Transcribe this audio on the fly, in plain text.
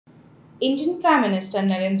Indian Prime Minister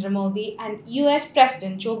Narendra Modi and US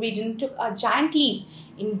President Joe Biden took a giant leap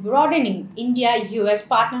in broadening India-US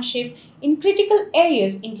partnership in critical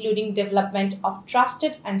areas including development of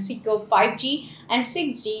trusted and secure 5G and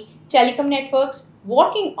 6G telecom networks,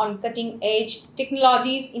 working on cutting-edge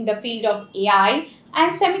technologies in the field of AI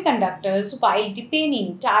and semiconductors while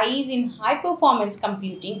deepening ties in high-performance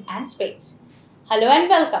computing and space. Hello and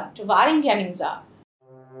welcome to VARINDIA Newshour.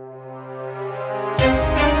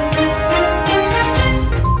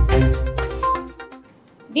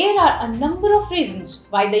 There are a number of reasons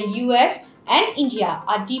why the US and India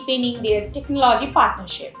are deepening their technology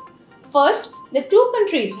partnership. First, the two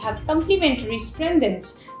countries have complementary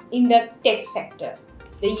strengths in the tech sector.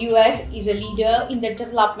 The US is a leader in the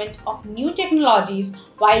development of new technologies,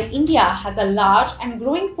 while India has a large and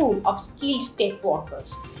growing pool of skilled tech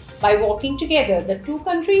workers. By working together, the two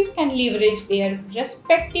countries can leverage their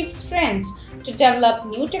respective strengths to develop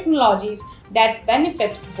new technologies that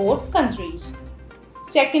benefit both countries.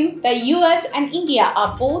 Second, the US and India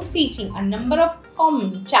are both facing a number of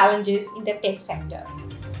common challenges in the tech sector.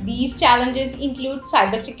 These challenges include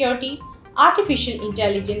cybersecurity, artificial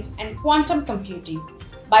intelligence, and quantum computing.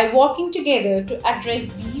 By working together to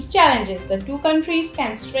address these challenges, the two countries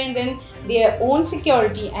can strengthen their own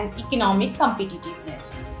security and economic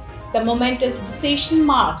competitiveness. The momentous decision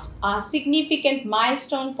marks a significant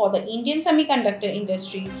milestone for the Indian semiconductor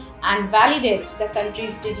industry and validates the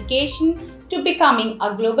country's dedication to becoming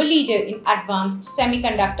a global leader in advanced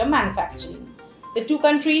semiconductor manufacturing. The two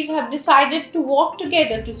countries have decided to work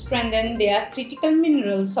together to strengthen their critical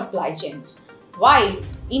minerals supply chains, while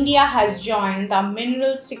India has joined the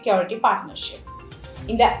Minerals Security Partnership.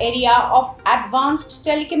 In the area of advanced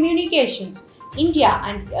telecommunications, India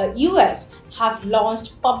and US have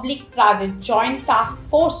launched public-private joint task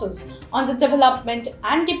forces on the development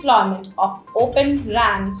and deployment of Open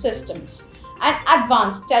RAN systems and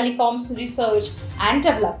advanced telecoms research and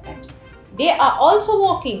development. They are also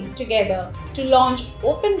working together to launch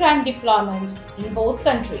Open RAN deployments in both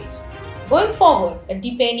countries. Going forward, a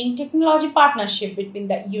deepening technology partnership between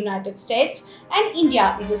the United States and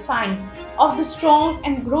India is a sign of the strong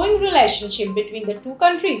and growing relationship between the two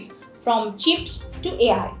countries, from chips to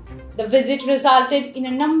AI. The visit resulted in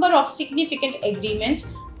a number of significant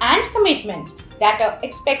agreements and commitments that are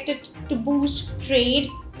expected to boost trade,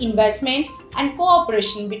 investment, and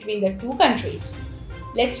cooperation between the two countries.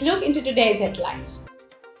 Let's look into today's headlines.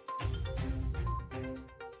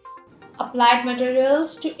 Applied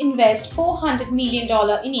Materials to invest $400 million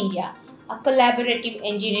in India. A collaborative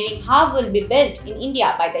engineering hub will be built in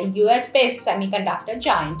India by the US-based semiconductor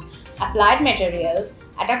giant Applied Materials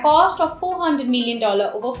at a cost of $400 million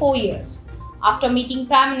over 4 years. After meeting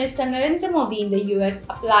Prime Minister Narendra Modi in the US,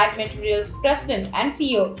 Applied Materials President and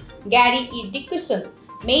CEO Gary E. Dickerson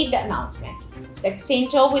made the announcement. The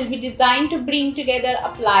center will be designed to bring together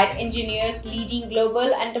applied engineers, leading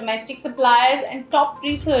global and domestic suppliers, and top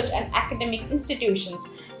research and academic institutions,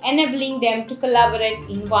 enabling them to collaborate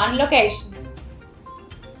in one location.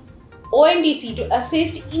 OMDC to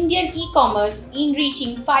assist Indian e-commerce in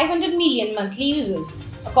reaching 500 million monthly users,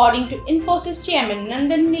 according to Infosys Chairman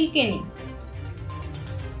Nandan Nilekani.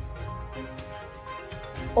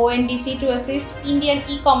 OMDC to assist Indian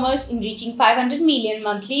e-commerce in reaching 500 million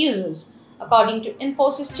monthly users. According to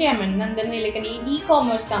Infosys Chairman Nandan Nilekani,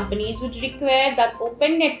 e-commerce companies would require the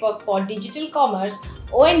Open Network for Digital Commerce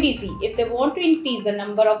 (ONDC) if they want to increase the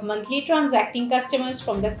number of monthly transacting customers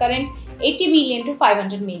from the current 80 million to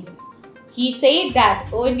 500 million. He said that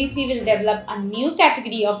ONDC will develop a new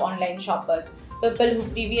category of online shoppers. People who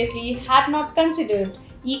previously had not considered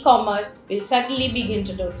e-commerce will certainly begin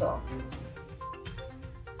to do so.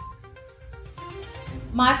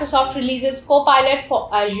 Microsoft releases Copilot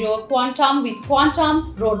for Azure Quantum with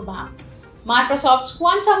Quantum Roadmap. Microsoft's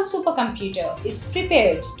quantum supercomputer is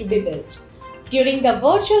prepared to be built. During the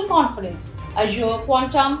virtual conference, Azure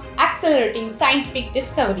Quantum Accelerating Scientific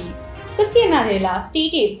Discovery, Satya Nadella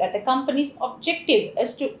stated that the company's objective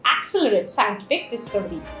is to accelerate scientific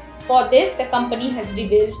discovery. For this, the company has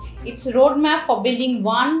revealed its roadmap for building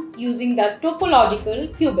one using the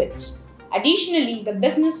topological qubits. Additionally, the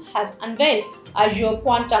business has unveiled Azure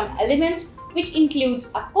Quantum Elements, which includes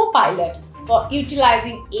a copilot for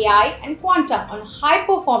utilizing AI and quantum on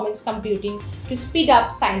high-performance computing to speed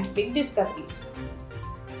up scientific discoveries.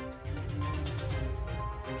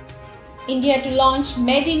 India to launch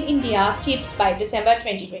Made in India chips by December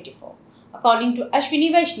 2024. According to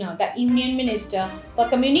Ashwini Vaishnaw, the Union Minister for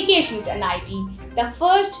Communications and IT, the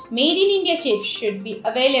first Made in India chips should be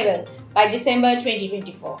available by December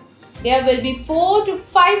 2024. There will be 4 to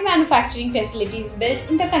 5 manufacturing facilities built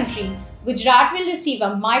in the country Gujarat will receive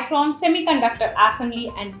a Micron semiconductor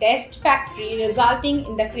assembly and test factory, resulting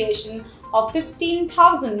in the creation of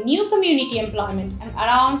 15,000 new community employment and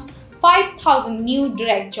around 5,000 new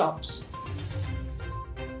direct jobs.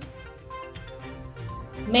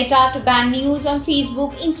 Meta to ban news on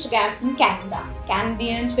Facebook, Instagram in Canada.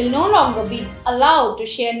 Canadians will no longer be allowed to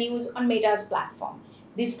share news on Meta's platform.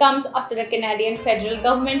 This comes after the Canadian federal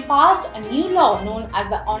government passed a new law known as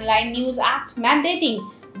the Online News Act,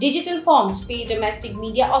 mandating digital firms pay domestic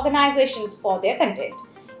media organizations for their content.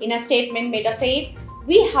 In a statement, Meta said,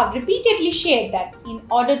 "We have repeatedly shared that in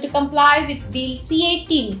order to comply with Bill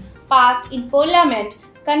C-18 passed in Parliament,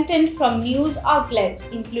 content from news outlets,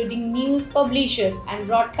 including news publishers and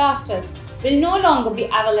broadcasters, will no longer be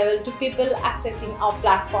available to people accessing our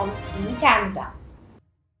platforms in Canada."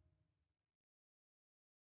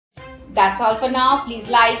 That's all for now. Please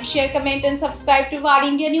like, share, comment and subscribe to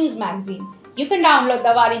VARINDIA News Magazine. You can download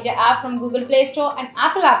the VARINDIA app from Google Play Store and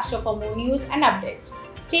Apple App Store for more news and updates.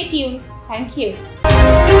 Stay tuned. Thank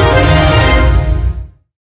you.